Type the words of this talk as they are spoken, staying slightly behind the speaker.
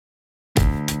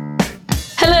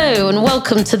Hello and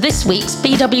welcome to this week's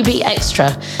BWB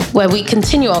Extra, where we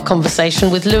continue our conversation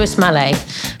with Lewis Mallet,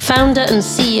 founder and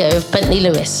CEO of Bentley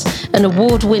Lewis, an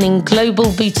award-winning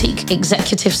global boutique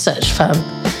executive search firm.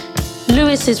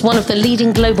 Lewis is one of the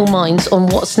leading global minds on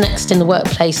what's next in the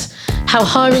workplace, how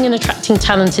hiring and attracting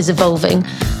talent is evolving,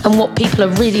 and what people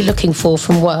are really looking for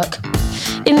from work.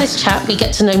 In this chat, we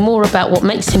get to know more about what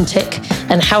makes him tick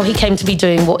and how he came to be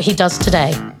doing what he does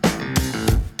today.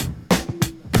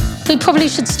 We probably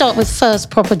should start with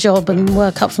first proper job and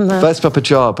work up from there. First proper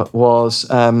job was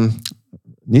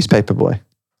newspaper boy.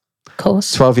 Of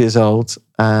course. 12 years old.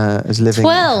 I was living...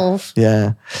 12?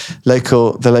 Yeah. Where did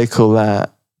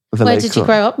you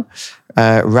grow up?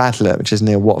 Radlett, which is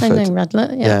near Watford. I know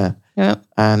Radlett, yeah.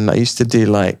 And I used to do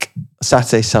like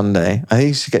Saturday, Sunday. I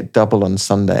used to get double on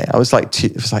Sunday. I was like,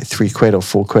 it was like £3 or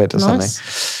 £4 or something.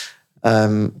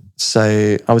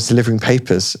 So I was delivering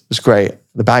papers. It was great.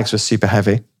 The bags were super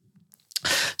heavy.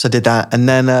 So I did that. And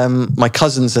then my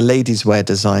cousin's a ladies' wear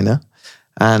designer.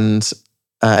 And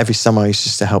every summer I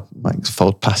used to help like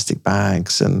fold plastic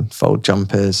bags and fold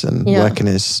jumpers and work in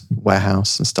his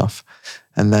warehouse and stuff.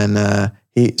 And then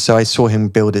so I saw him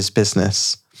build his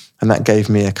business. And that gave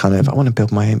me a kind of, I want to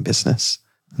build my own business.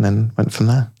 And then went from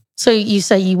there. So you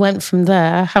say you went from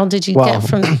there. How did you get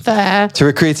from there to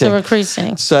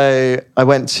recruiting? So I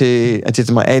did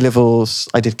my A-levels.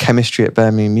 I did chemistry at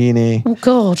Birmingham Uni. Oh,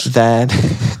 God. Then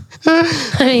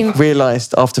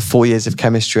realised after 4 years of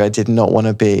chemistry, I did not want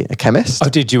to be a chemist. Oh,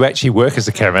 did you actually work as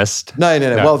a chemist? No.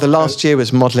 Well, the last year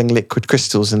was modelling liquid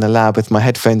crystals in the lab with my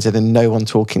headphones in and no one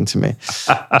talking to me.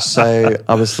 So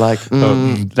I was like,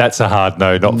 that's a hard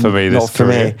no, not for me. Not for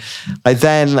me. I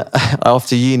then,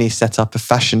 after uni, set up a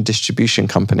fashion distribution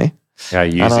company. Yeah,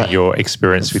 using your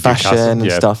experience with fashion your cousin.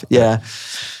 And stuff. Yeah.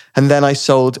 And then I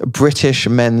sold British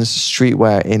men's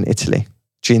streetwear in Italy,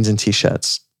 jeans and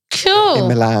t-shirts. Cool. In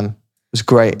Milan. It was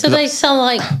great. Do they sell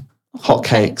like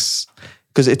hotcakes?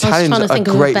 Because Italians are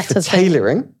great for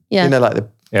tailoring. Yeah. You know, like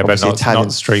but not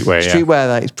streetwear. Streetwear,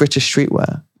 like British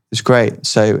streetwear. It was great.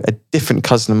 So a different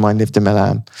cousin of mine lived in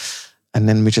Milan. And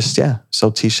then we just,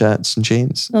 sold t-shirts and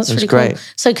jeans. That's it was really great. Cool.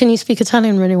 So can you speak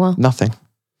Italian really well? Nothing.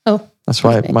 Oh. That's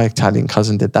why my Italian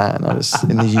cousin did that. And I was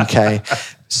in the UK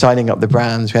signing up the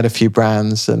brands. We had a few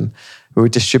brands and we were a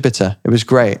distributor. It was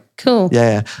great. Cool.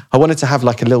 Yeah. I wanted to have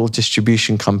like a little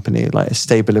distribution company, like a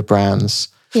stable of brands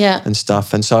and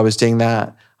stuff. And so I was doing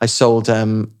that. I sold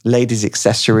ladies'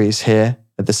 accessories here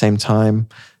at the same time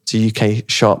to UK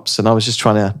shops. And I was just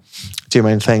trying to do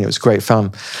my own thing. It was great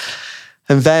fun.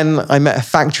 And then I met a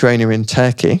factory owner in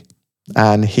Turkey.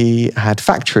 And he had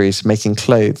factories making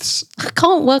clothes. I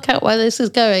can't work out where this is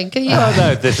going. Can you? Oh,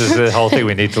 no, this is the whole thing.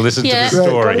 We need to listen to the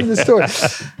story. The story.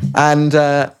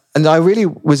 And I really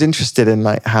was interested in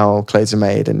like how clothes are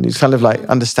made and kind of like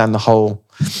understand the whole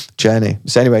journey.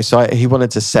 So anyway, he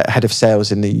wanted to set head of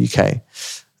sales in the UK.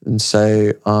 And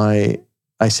so I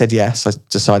said yes. I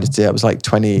decided to do it. I was like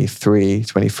 23,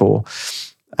 24.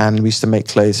 And we used to make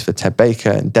clothes for Ted Baker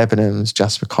and Debenhams,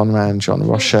 Jasper Conran, John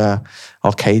Rocha,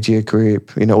 Arcadia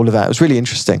Group, all of that. It was really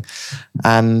interesting.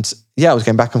 And I was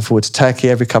going back and forward to Turkey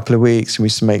every couple of weeks. And we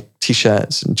used to make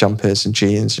t-shirts and jumpers and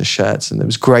jeans and shirts. And it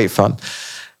was great fun.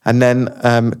 And then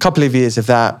a couple of years of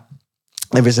that,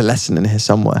 there is a lesson in here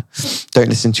somewhere. Don't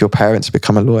listen to your parents,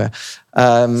 become a lawyer.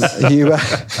 I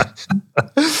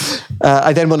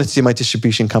then wanted to do my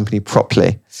distribution company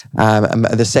properly.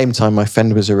 At the same time, my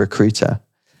friend was a recruiter.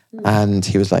 And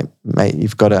he was like, mate,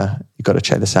 you've got to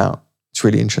check this out. It's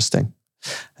really interesting.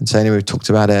 And so anyway, we talked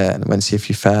about it and went to see a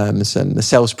few firms. And the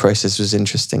sales process was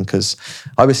interesting because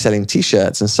I was selling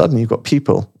t-shirts and suddenly you've got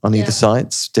people on either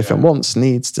sides, different wants,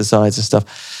 needs, desires and stuff.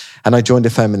 And I joined a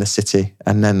firm in the city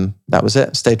and then that was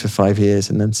it. Stayed for 5 years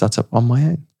and then set up on my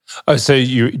own. Oh, so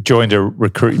you joined a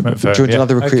recruitment firm? Joined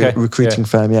another recruiting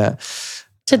firm, yeah.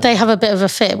 Did they have a bit of a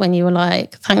fit when you were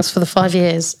like, thanks for the 5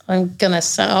 years, I'm going to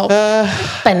set up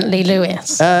Bentley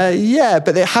Lewis? Yeah,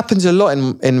 but it happens a lot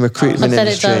in recruitment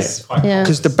industry. It does, yeah.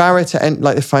 Because the barrier to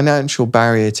the financial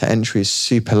barrier to entry is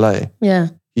super low. Yeah.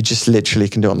 You just literally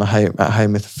can do it at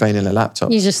home with a phone and a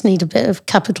laptop. You just need a bit of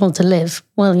capital to live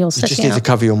while you're setting up. You just need to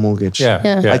cover your mortgage.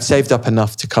 Yeah. I'd saved up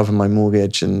enough to cover my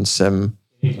mortgage and some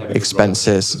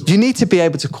expenses. You need to be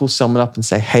able to call someone up and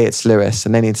say, hey, it's Lewis.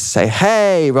 And they need to say,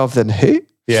 hey, rather than who?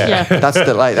 Yeah. That's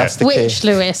the key. Which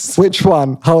Lewis? Which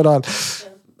one? Hold on.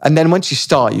 And then once you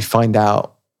start, you find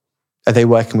out, are they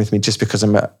working with me just because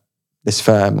I'm at this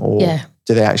firm or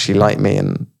do they actually like me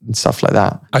and stuff like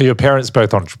that? Are your parents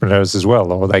both entrepreneurs as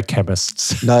well or are they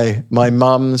chemists? No, my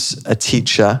mum's a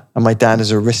teacher and my dad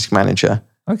is a risk manager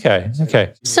Okay.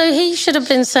 So he should have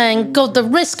been saying, God, the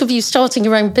risk of you starting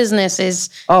your own business is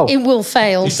it will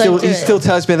fail. He still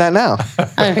tells me that now.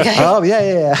 Okay. Oh,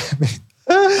 yeah.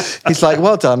 He's like,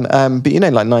 well done. But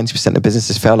 90% of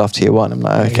businesses fail after year one. I'm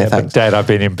like, okay, thanks. Dad, I've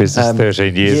been in business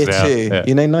 13 years now. Year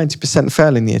two, 90%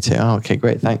 fail in year two. Oh, okay,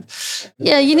 great, thanks.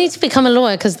 Yeah, you need to become a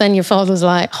lawyer because then your father's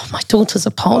like, oh, my daughter's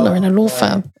a partner in a law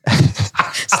firm.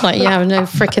 It's like, you have no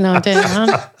freaking idea,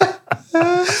 man.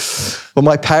 Well,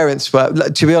 my parents were,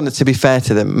 to be honest, to be fair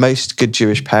to them, most good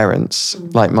Jewish parents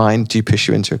like mine do push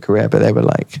you into a career, but they were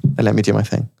like, they let me do my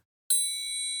thing.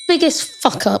 Biggest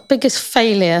fuck up, biggest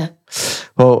failure?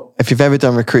 Well, if you've ever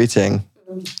done recruiting,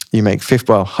 you make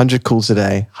 100 calls a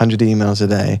day, 100 emails a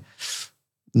day,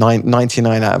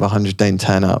 99 out of 100 don't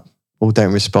turn up or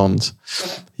don't respond.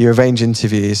 You arrange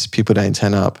interviews, people don't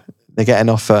turn up. They get an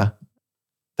offer,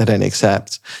 they don't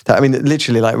accept.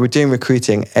 Literally, like we're doing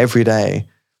recruiting every day.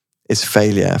 It's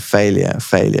failure.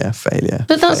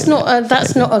 But that's not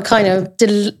a kind of,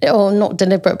 or not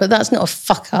deliberate, but that's not a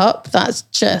fuck up. That's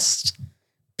just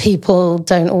people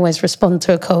don't always respond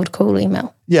to a cold call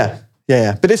email. Yeah.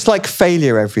 But it's like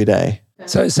failure every day.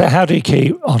 So how do you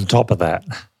keep on top of that?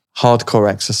 Hardcore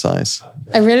exercise.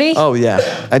 Oh, really? Oh,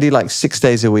 yeah. I do like 6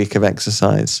 days a week of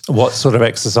exexercise. What sort of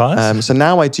exercise? So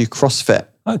now I do CrossFit.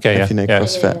 Okay, if you know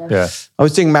CrossFit. Yeah. I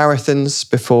was doing marathons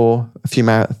before,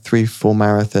 3-4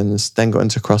 marathons, then got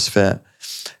into CrossFit.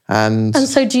 And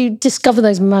so do you discover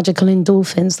those magical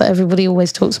endorphins that everybody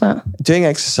always talks about? Doing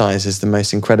exercise is the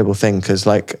most incredible thing because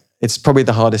like it's probably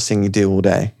the hardest thing you do all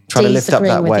day. Trying to lift up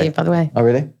that weight. You, by the way. Oh,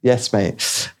 really? Yes,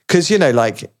 mate. Because,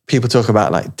 like people talk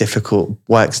about like difficult,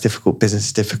 work's difficult, business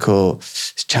is difficult,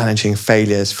 it's challenging,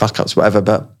 failures, fuck ups, whatever.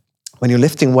 But when you're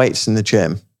lifting weights in the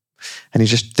gym and you're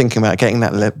just thinking about getting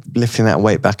lifting that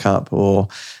weight back up, or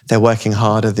they're working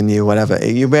harder than you, whatever,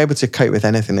 you'll be able to cope with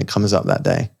anything that comes up that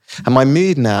day. And my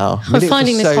mood now... I'm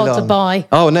finding this hard to buy.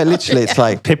 Oh, no, literally, it's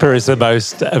like... Pippa is the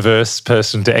most averse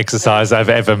person to exercise I've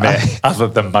ever met, other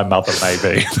than my mother,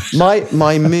 maybe.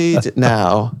 My mood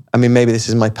now, maybe this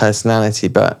is my personality,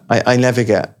 but I never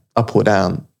get up or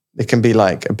down. It can be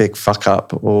like a big fuck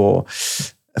up or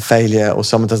a failure, or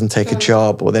someone doesn't take a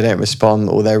job, or they don't respond,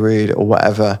 or they're rude, or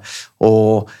whatever.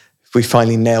 Or if we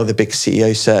finally nail the big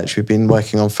CEO search we've been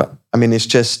working on for... it's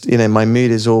just, my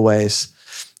mood is always...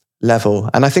 level.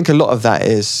 And I think a lot of that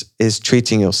is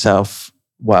treating yourself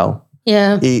well.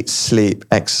 Yeah. Eat, sleep,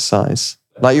 exercise.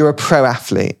 Like you're a pro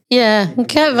athlete. Yeah,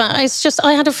 get that. It's just,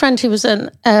 I had a friend who was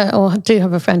or do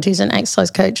have a friend who's an exercise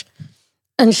coach.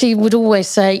 And she would always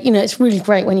say, it's really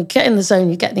great when you get in the zone,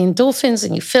 you get the endorphins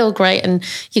and you feel great and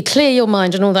you clear your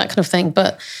mind and all that kind of thing.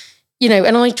 But,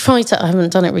 and I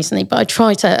haven't done it recently, but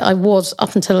I was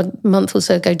up until a month or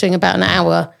so ago doing about an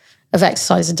hour of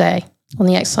exercise a day on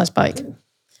the exercise bike.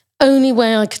 Only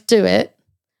way I could do it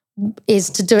is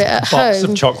to do it at home. Box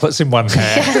of chocolates in one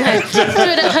hand. Do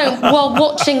it at home while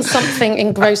watching something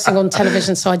engrossing on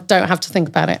television so I don't have to think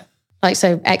about it. Like,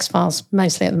 so X-Files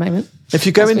mostly at the moment. If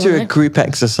you go into a group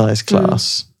exercise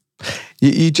class,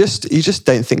 you just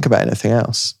don't think about anything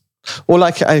else. Or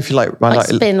like if you like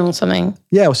spin or something.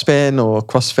 Yeah, or spin or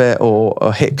CrossFit or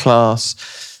HIIT class.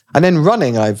 And then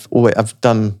running I've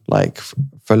done like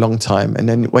for a long time. And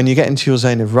then when you get into your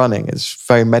zone of running, it's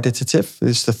very meditative.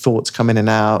 There's the thoughts come in and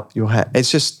out your head.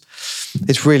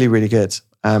 It's really, really good.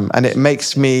 And it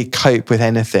makes me cope with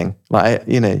anything. Like,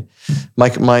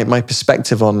 my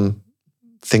perspective on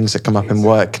things that come up in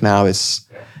work now is,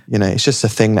 it's just a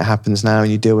thing that happens now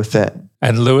and you deal with it.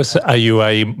 And Lewis, are you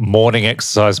a morning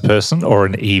exercise person or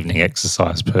an evening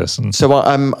exercise person? So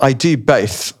I do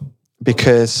both.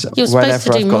 Because you're supposed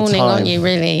to do morning, time, aren't you?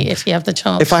 Really, if you have the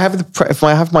chance. If I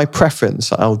have my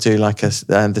preference, I'll do like the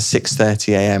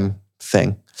 6:30 a.m.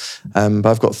 thing. But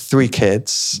I've got 3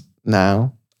 kids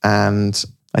now, and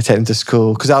I take them to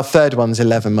school because our third one's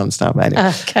 11 months now. But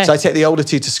anyway, okay. So I take the older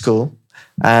 2 to school,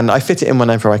 and I fit it in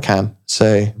whenever I can.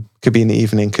 So could be in the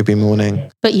evening, could be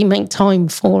morning. But you make time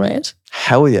for it.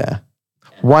 Hell yeah!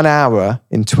 1 hour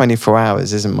in 24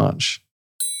 hours isn't much.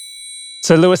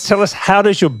 So Lewis, tell us, how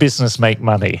does your business make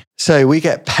money? So we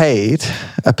get paid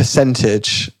a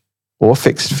percentage or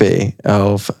fixed fee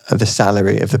of the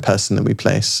salary of the person that we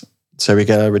place. So we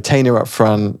get a retainer up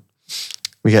front,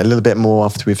 we get a little bit more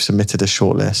after we've submitted a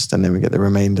shortlist, and then we get the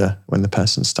remainder when the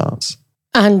person starts.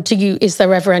 And is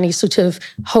there ever any sort of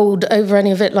hold over any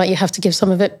of it? Like you have to give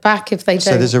some of it back if they don't?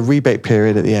 So there's a rebate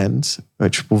period at the end,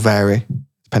 which will vary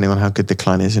depending on how good the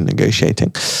client is in negotiating.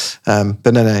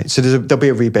 But no. So there'll be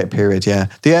a rebate period, yeah.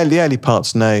 The early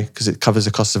parts, no, because it covers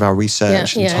the cost of our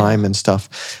research and time and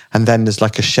stuff. And then there's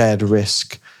like a shared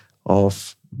risk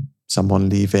of someone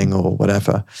leaving or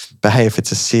whatever. But hey, if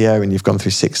it's a CEO and you've gone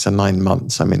through 6 to 9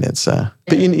 months, I mean, it's,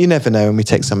 but you never know, and we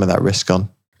take some of that risk on.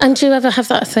 And do you ever have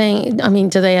that thing? I mean,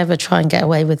 do they ever try and get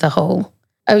away with the whole,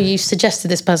 oh, you suggested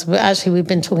this person, but actually we've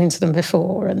been talking to them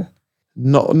before? And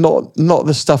Not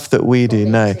the stuff that we do,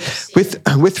 no.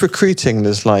 With recruiting,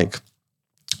 there's like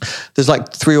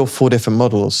 3 or 4 different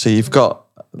models. So you've got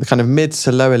the kind of mid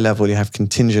to lower level, you have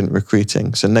contingent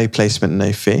recruiting. So no placement,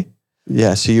 no fee.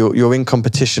 Yeah, so you're in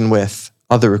competition with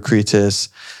other recruiters,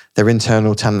 their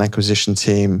internal talent acquisition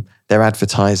team, their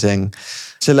advertising.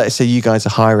 So let's say you guys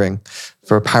are hiring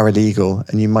for a paralegal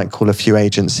and you might call a few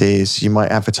agencies, you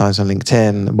might advertise on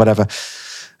LinkedIn, whatever.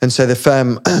 And so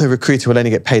the recruiter will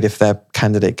only get paid if their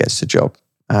candidate gets the job.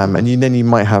 And then you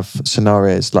might have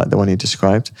scenarios like the one you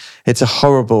described. It's a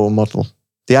horrible model.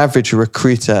 The average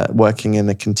recruiter working in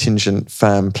a contingent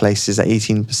firm places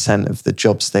 18% of the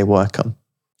jobs they work on.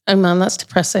 oh man, that's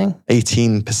depressing.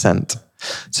 18%.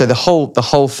 So the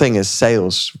whole thing is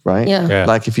sales, right? Yeah.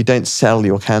 Like if you don't sell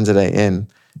your candidate in,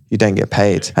 you don't get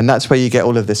paid. And that's where you get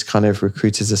all of this kind of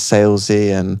recruiters are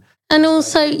salesy And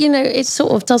also, it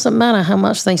sort of doesn't matter how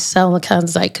much they sell the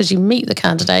candidate, because you meet the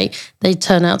candidate, they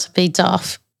turn out to be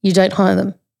duff. You don't hire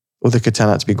them. or they could turn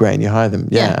out to be great and you hire them.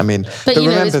 Yeah. I mean, but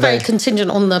it's very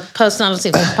contingent on the personality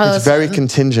of the person. It's very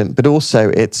contingent, but also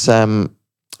it's,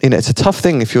 it's a tough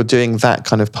thing if you're doing that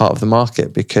kind of part of the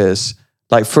market, because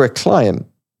like for a client,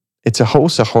 it's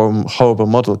also a horrible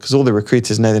model, because all the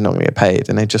recruiters know they're not going to get paid,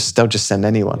 and they'll just send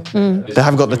anyone. They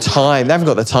haven't got the time. They haven't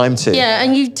got the time to. Yeah,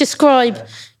 and you describe,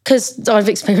 because I've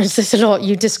experienced this a lot,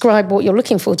 you describe what you're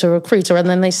looking for to a recruiter, and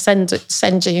then they send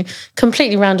you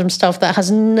completely random stuff that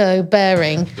has no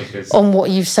bearing on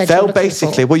what you've said. They'll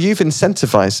basically, well, you've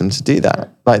incentivized them to do that.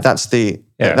 Like that's the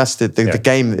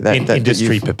game that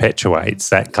industry perpetuates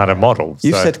that kind of model.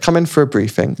 You said come in for a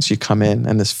briefing. So you come in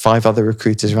and there's 5 other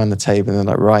recruiters around the table, and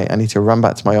they're like, right, I need to run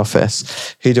back to my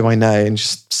office. Who do I know? And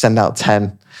just send out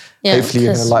 10. Yeah, hopefully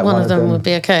you're going to like one of them would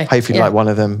be okay. Hopefully you like one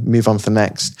of them, move on to the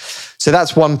next. So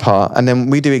that's one part. And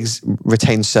then we do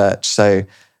retain search. So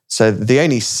the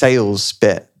only sales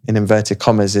bit in inverted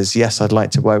commas is, yes, I'd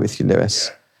like to work with you, Lewis.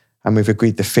 Yeah. And we've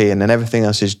agreed the fee. And then everything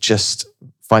else is just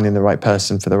finding the right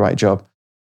person for the right job.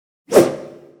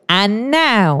 And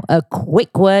now a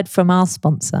quick word from our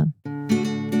sponsor.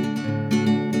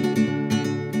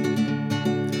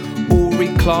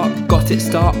 Clark got its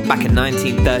start back in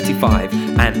 1935,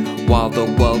 and while the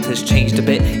world has changed a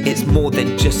bit, it's more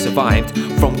than just survived.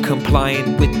 From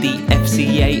complying with the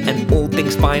FCA and all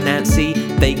things financy,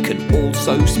 they can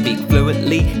also speak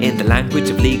fluently in the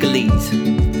language of legalese.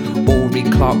 Ori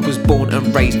Clark was born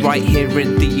and raised right here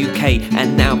in the UK,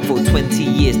 and now for 20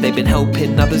 years they've been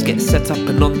helping others get set up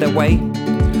and on their way.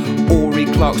 Ori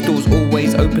Clark's doors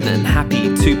always open and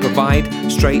happy to provide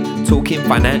straight talking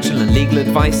financial and legal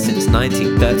advice since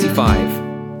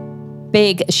 1935.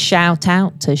 Big shout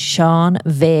out to Sean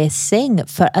Veer Singh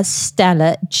for a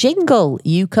stellar jingle.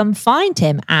 You can find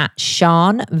him at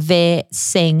Sean Veer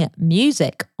Singh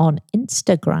Music on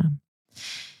Instagram.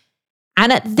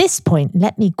 And at this point,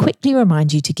 let me quickly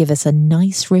remind you to give us a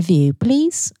nice review,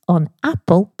 please, on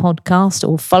Apple Podcast,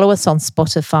 or follow us on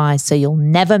Spotify so you'll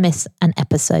never miss an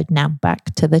episode. Now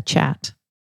back to the chat.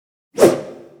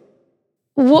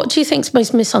 What do you think's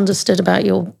most misunderstood about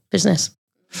your business?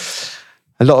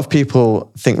 A lot of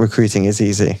people think recruiting is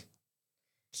easy.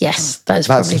 Yes, that's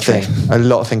probably true. A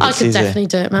lot think it's easy. I could definitely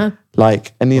do it, man.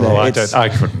 Like, and I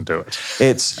couldn't do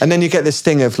it. And then you get this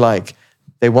thing of like,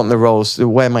 they want the roles.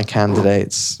 Where are my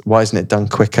candidates? Why isn't it done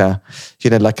quicker?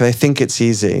 Like they think it's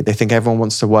easy. They think everyone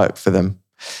wants to work for them.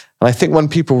 And I think when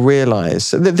people realize,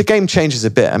 the game changes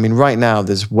a bit. I mean, right now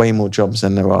there's way more jobs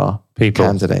than there are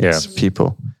candidates,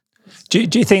 people. Do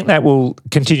you think that will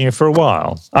continue for a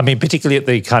while? I mean, particularly at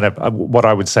the kind of, what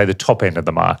I would say, the top end of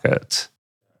the market.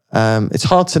 It's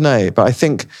hard to know, but I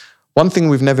think one thing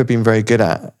we've never been very good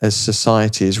at as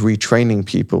society is retraining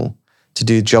people to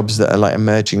do jobs that are like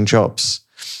emerging jobs.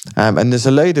 And there's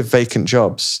a load of vacant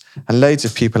jobs and loads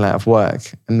of people out of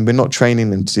work, and we're not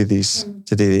training them to do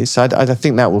these. So I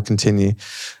think that will continue.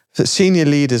 But senior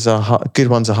leaders good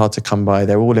ones are hard to come by.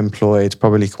 They're all employed,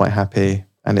 probably quite happy,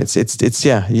 and it's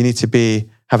you need to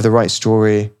have the right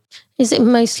story. Is it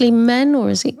mostly men, or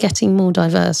is it getting more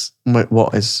diverse?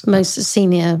 What is most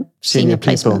senior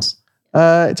placements?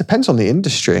 It depends on the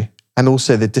industry and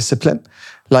also the discipline.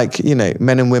 Like,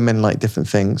 men and women like different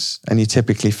things. And you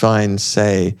typically find,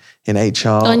 say, in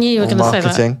HR I knew you were going to say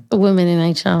that. A woman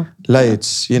in HR.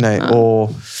 Loads, or,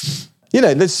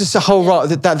 there's just a whole lot.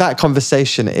 That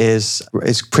conversation is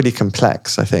pretty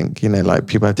complex, I think. Like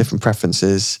people have different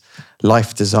preferences,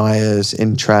 life desires,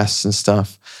 interests and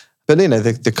stuff.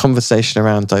 But the conversation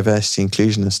around diversity,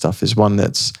 inclusion and stuff is one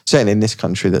that's certainly in this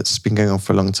country that's been going on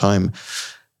for a long time.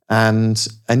 And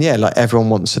yeah, like everyone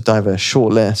wants a diverse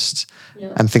shortlist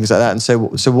and things like that. And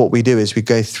so what we do is we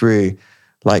go through,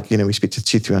 like, we speak to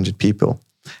 200-300 people,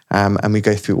 and we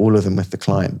go through all of them with the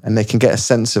client, and they can get a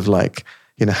sense of like,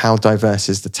 how diverse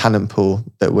is the talent pool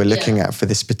that we're looking at for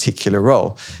this particular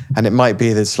role. And it might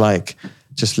be there's like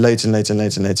just loads and loads and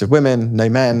loads and loads of women, no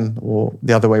men, or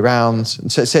the other way around.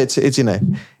 And so it's it's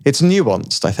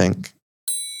nuanced, I think.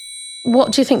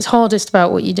 What do you think's hardest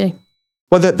about what you do?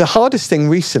 Well, the hardest thing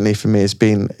recently for me has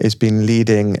been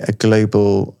leading a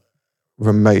global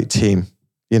remote team.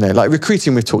 Like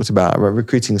recruiting, we've talked about. Right?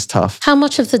 Recruiting is tough. How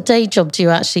much of the day job do you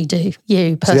actually do,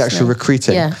 you personally? So the actual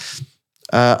recruiting. Yeah.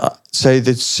 So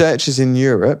the searches in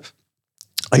Europe,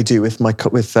 I do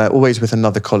always with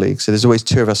another colleague. So there's always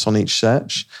 2 of us on each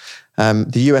search.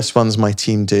 The US ones my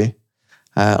team do.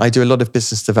 I do a lot of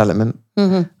business development.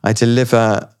 Mm-hmm. I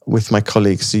deliver with my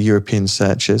colleagues the European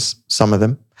searches, some of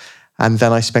them. And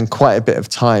then I spend quite a bit of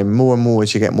time, more and more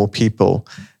as you get more people,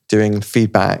 doing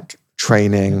feedback,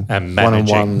 training, and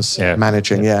managing. One-on-ones,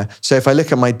 managing. Yeah. So if I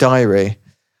look at my diary,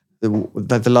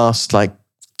 the last like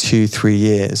 2-3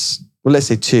 years, well, let's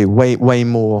say 2, way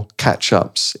more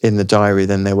catch-ups in the diary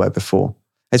than there were before.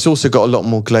 It's also got a lot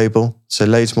more global, so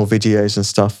loads more videos and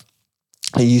stuff.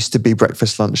 It used to be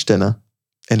breakfast, lunch, dinner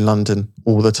in London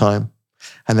all the time.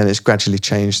 And then it's gradually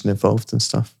changed and evolved and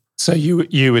stuff. So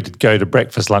you would go to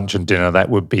breakfast, lunch and dinner. That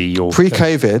would be your...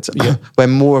 Pre-COVID, when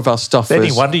more of our stuff was...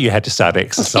 Any wonder you had to start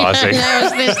exercising.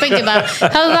 I was thinking about how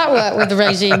does that work with the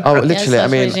regime? Oh, literally,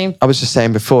 I was just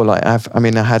saying before, like, I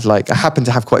happened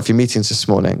to have quite a few meetings this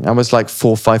morning. I was like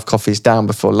 4 or 5 coffees down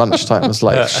before lunchtime. I was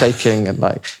like shaking and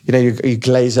like, you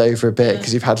glaze over a bit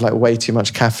because you've had like way too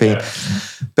much caffeine. Yeah.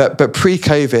 But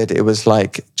pre-COVID, it was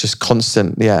like just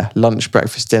constant, lunch,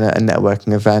 breakfast, dinner, a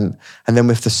networking event. And then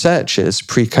with the searches,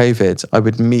 pre-COVID, I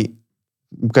would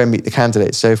go and meet the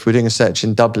candidates. So if we're doing a search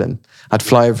in Dublin, I'd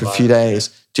fly over a few days,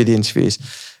 do the interviews.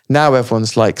 Now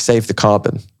everyone's like, save the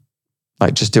carbon,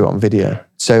 like just do it on video.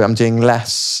 So I'm doing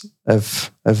less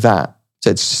of that. So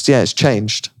it's just, it's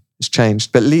changed. It's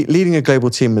changed. But leading a global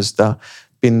team has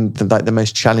been the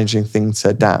most challenging thing to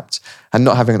adapt, and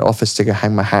not having an office to go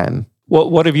hang my hat in.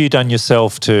 What have you done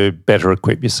yourself to better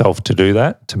equip yourself to do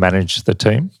that, to manage the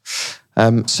team?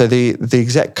 So the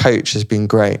exec coach has been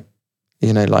great.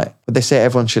 Like they say,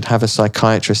 everyone should have a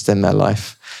psychiatrist in their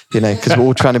life, because we're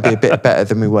all trying to be a bit better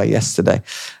than we were yesterday.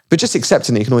 But just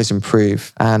accepting that you can always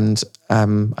improve. And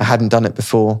I hadn't done it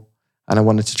before, and I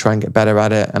wanted to try and get better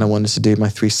at it. And I wanted to do my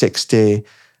 360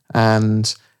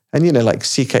 and like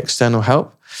seek external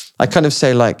help. I kind of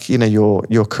say like,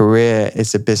 your career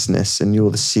is a business and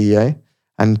you're the CEO.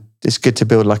 And it's good to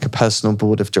build like a personal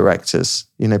board of directors,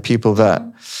 people that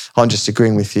aren't just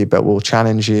agreeing with you, but will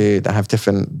challenge you, that have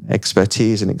different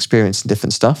expertise and experience in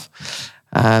different stuff.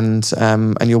 And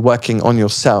you're working on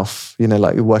yourself,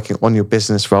 like you're working on your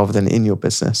business rather than in your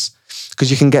business.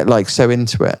 Because you can get like so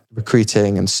into it,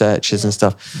 recruiting and searches and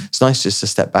stuff. It's nice just to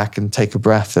step back and take a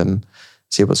breath and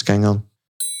see what's going on.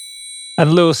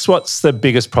 And Lewis, what's the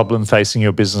biggest problem facing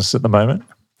your business at the moment?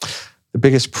 The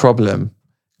biggest problem,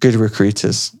 good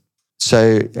recruiters.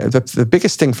 So the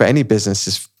biggest thing for any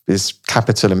business is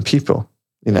capital and people.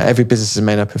 Every business is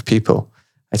made up of people.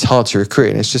 It's hard to recruit,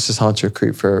 and it's just as hard to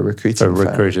recruit for a recruiting firm. For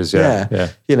recruiters,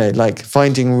 yeah. Like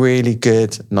finding really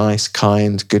good, nice,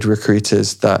 kind, good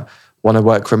recruiters that want to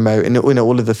work remote and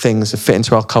all of the things that fit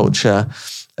into our culture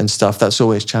and stuff. That's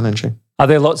always challenging. Are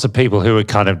there lots of people who are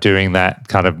kind of doing that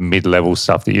kind of mid-level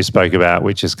stuff that you spoke about,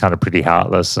 which is kind of pretty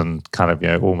heartless and kind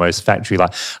of, almost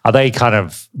factory-like?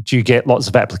 Do you get lots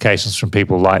of applications from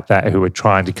people like that who are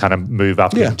trying to kind of move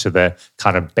up into the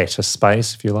kind of better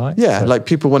space, if you like? Yeah, so, like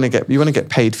you want to get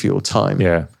paid for your time.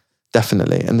 Yeah.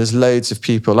 Definitely. And there's loads of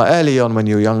people, like early on when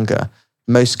you're younger,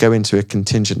 most go into a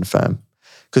contingent firm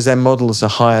because their models are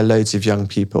hire loads of young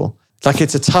people. Like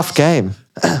it's a tough game.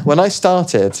 When I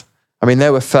started...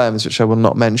 there were firms, which I will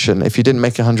not mention. If you didn't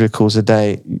make 100 calls a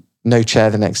day, no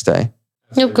chair the next day.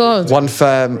 Oh, God. One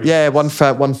friend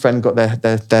got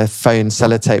their phone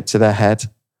sellotaped to their head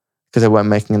because they weren't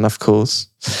making enough calls.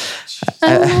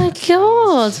 Oh, my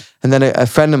God. And then a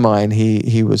friend of mine,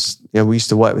 he was, we used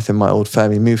to work with him, my old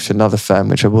firm. He moved to another firm,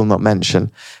 which I will not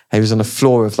mention. He was on a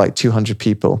floor of like 200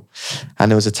 people. And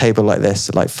there was a table like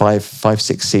this, like five,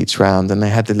 6 seats round. And they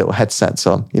had the little headsets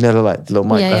on, like the little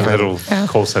microphone. Little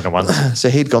call center ones. So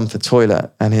he'd gone to the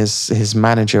toilet and his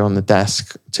manager on the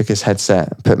desk took his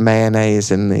headset, put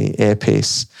mayonnaise in the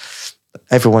earpiece.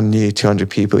 Everyone knew 200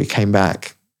 people. He came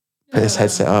back, put his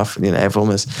headset off, and, everyone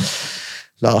was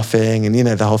laughing and,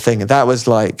 the whole thing. And that was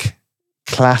like,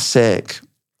 classic,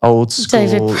 old school,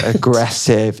 David Brent.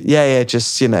 aggressive. Yeah,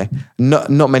 just,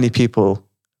 not many people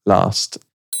last.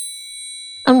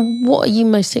 And what are you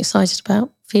most excited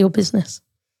about for your business?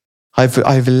 I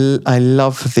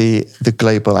love the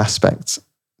global aspect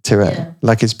to it. Yeah.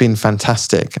 Like, it's been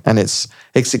fantastic, and it's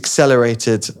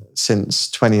accelerated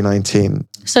since 2019.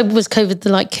 So was COVID the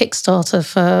Kickstarter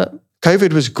for...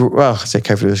 COVID was, I say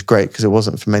COVID was great because it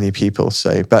wasn't for many people.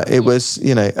 So, but it was,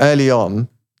 early on,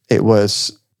 it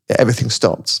was, everything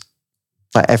stopped.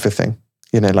 Like everything,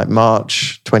 like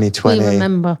March 2020. We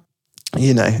remember.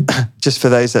 Just for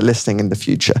those that are listening in the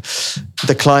future,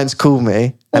 the clients call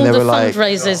me and All they the were like,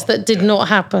 fundraisers that did not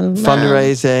happen.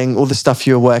 fundraising, all the stuff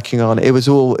you were working on, it was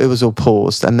all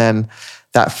paused. And then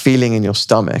that feeling in your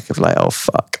stomach of like, oh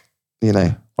fuck,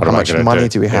 how much money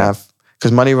do we have?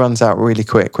 Because money runs out really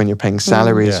quick when you're paying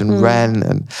salaries and rent.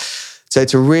 And so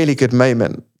it's a really good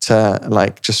moment to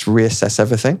just reassess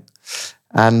everything.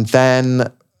 And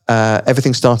then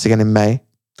everything started again in May.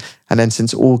 And then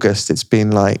since August, it's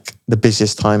been the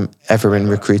busiest time ever in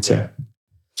recruiting.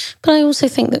 But I also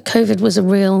think that COVID was a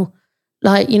real,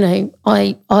 I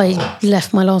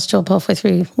left my last job halfway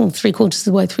through, 3/4 of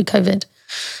the way through COVID.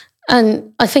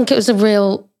 And I think it was a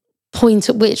real point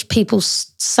at which people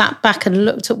sat back and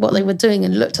looked at what they were doing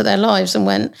and looked at their lives and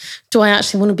went, do I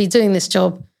actually want to be doing this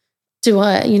job? Do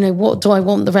I, what do I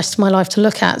want the rest of my life to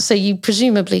look at? So you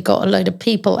presumably got a load of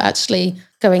people actually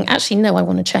going, actually, no, I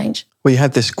want to change. Well, you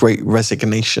had this great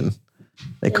resignation,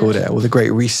 they called it, or the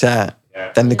great reset,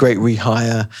 then the great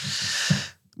rehire.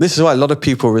 This is why a lot of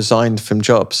people resigned from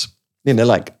jobs. Over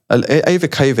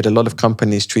COVID, a lot of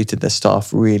companies treated their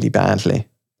staff really badly.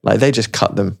 They just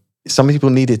cut them. Some people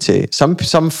needed to. Some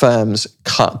firms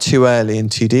cut too early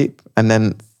and too deep, and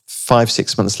then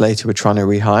 5-6 months later were trying to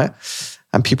rehire.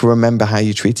 And people remember how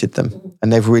you treated them,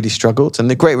 and they've really struggled. And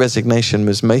the great resignation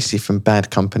was mostly from bad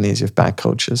companies with bad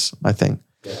cultures, I think.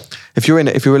 Yeah. If you're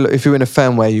in a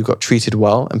firm where you got treated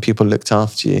well and people looked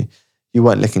after you, you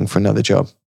weren't looking for another job.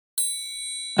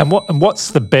 And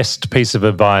what's the best piece of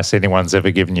advice anyone's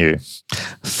ever given you?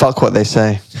 Fuck what they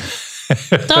say.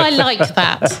 I like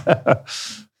that.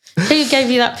 Who gave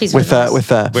you that piece of advice?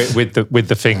 With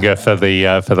the finger for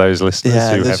those listeners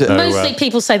who have no... Mostly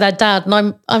people say their dad,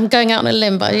 and I'm going out on a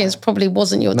limb, but I think it probably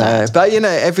wasn't your dad. No, but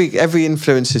every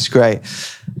influence is great.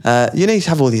 You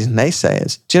have all these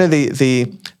naysayers. Do you know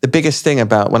the biggest thing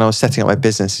about when I was setting up my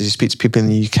business is you speak to people in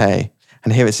the UK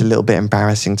and here it's a little bit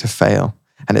embarrassing to fail.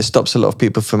 And it stops a lot of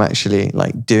people from actually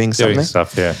doing something. Doing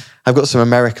stuff, yeah. I've got some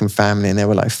American family and they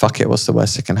were like, fuck it, what's the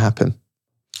worst that can happen?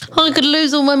 I could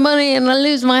lose all my money and I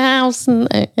lose my house. And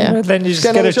Well, then you just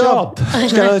get a job.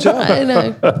 Just get another job. I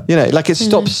know. It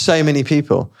stops so many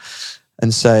people.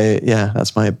 And so,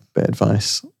 that's my bit of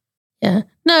advice. Yeah.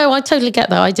 No, I totally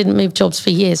get that. I didn't move jobs for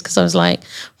years because I was like,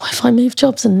 what if I move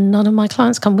jobs and none of my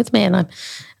clients come with me? And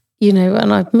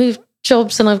I've moved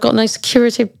jobs and I've got no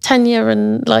security of tenure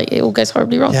and it all goes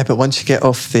horribly wrong. Yeah, but once you get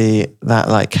off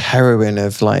that heroin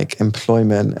of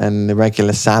employment and the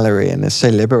regular salary, and it's so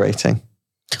liberating.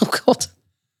 Oh God.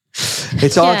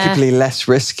 It's arguably less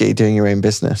risky doing your own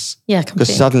business. Yeah, completely.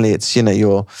 Because suddenly it's, when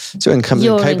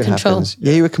COVID happens.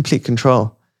 Yeah, you're in complete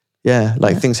control. Yeah,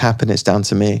 things happen, it's down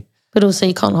to me. But also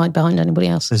you can't hide behind anybody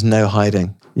else. There's no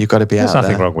hiding. You've got to be out there. There's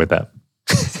nothing wrong with that.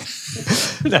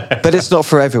 But it's not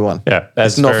for everyone. Yeah,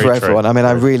 that's it's not very for everyone. true. I mean,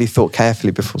 I really thought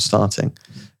carefully before starting.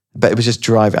 But it was just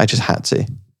driving. I just had to.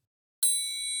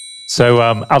 So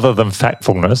other than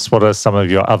Factfulness, what are some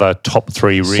of your other top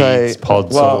 3 reads,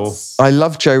 pods? I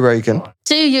love Joe Rogan.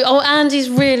 Do you? Oh, Andy's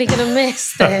really going to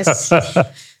miss this.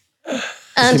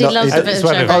 Andy loves a bit of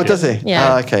Joe Rogan. Oh, does he?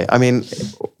 Yeah. Okay. I mean,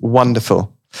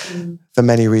 wonderful for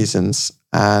many reasons.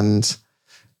 And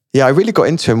I really got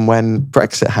into him when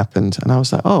Brexit happened. And I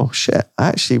was like, oh shit, I'm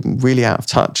actually really out of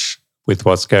touch. With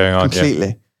what's going on.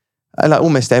 Completely. Yeah.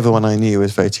 Almost everyone I knew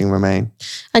was voting Remain.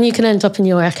 And you can end up in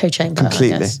your echo chamber.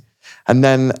 Completely. I guess. And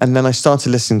then I started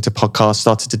listening to podcasts,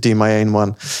 started to do my own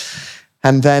one.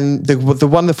 And then the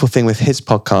wonderful thing with his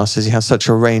podcast is he has such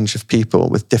a range of people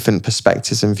with different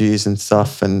perspectives and views and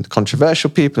stuff, and controversial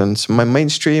people and some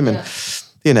mainstream and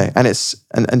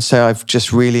and so I've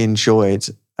just really enjoyed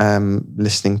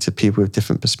listening to people with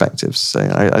different perspectives. So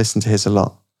I listen to his a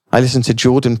lot. I listen to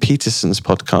Jordan Peterson's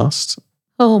podcast.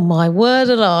 Oh my word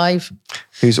alive.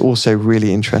 Who's also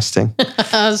really interesting.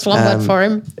 That's one word for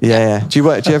him. Yeah. Do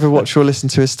you ever watch or listen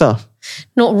to his stuff?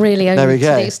 Not really, only to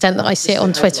go. the extent that I see it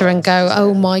on Twitter and go,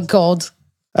 oh my God.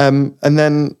 And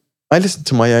then I listened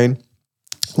to my own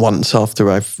once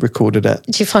after I've recorded it.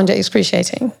 Do you find it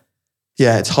excruciating?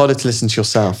 Yeah, it's harder to listen to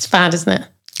yourself. It's bad, isn't it?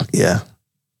 Yeah.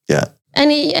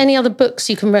 Any other books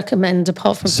you can recommend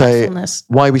apart from So, Factfulness?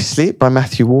 Why We Sleep by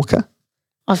Matthew Walker.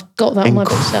 I've got that on my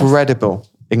bookshelf.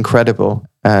 Incredible.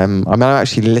 I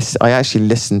actually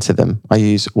listen to them. I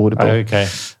use Audible. Okay.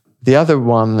 The other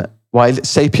one,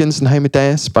 Sapiens and Homo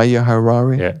Deus by Yuval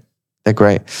Harari. Yeah. They're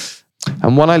great.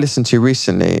 And one I listened to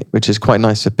recently, which is quite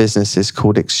nice for business, is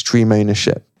called Extreme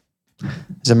Ownership.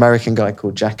 There's an American guy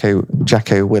called Jacko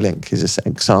Willink. He's this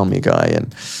ex-army guy.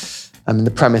 And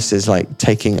the premise is like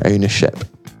taking ownership.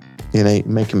 You know,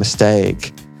 make a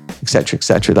mistake, etc.,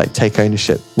 etc. Like take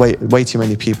ownership. Way too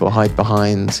many people hide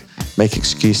behind, make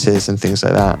excuses and things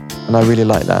like that. And I really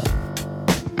like that.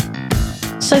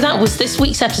 So that was this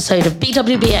week's episode of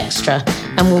BWB Extra,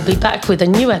 and we'll be back with a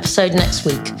new episode next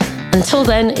week. Until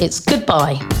then, it's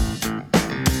goodbye.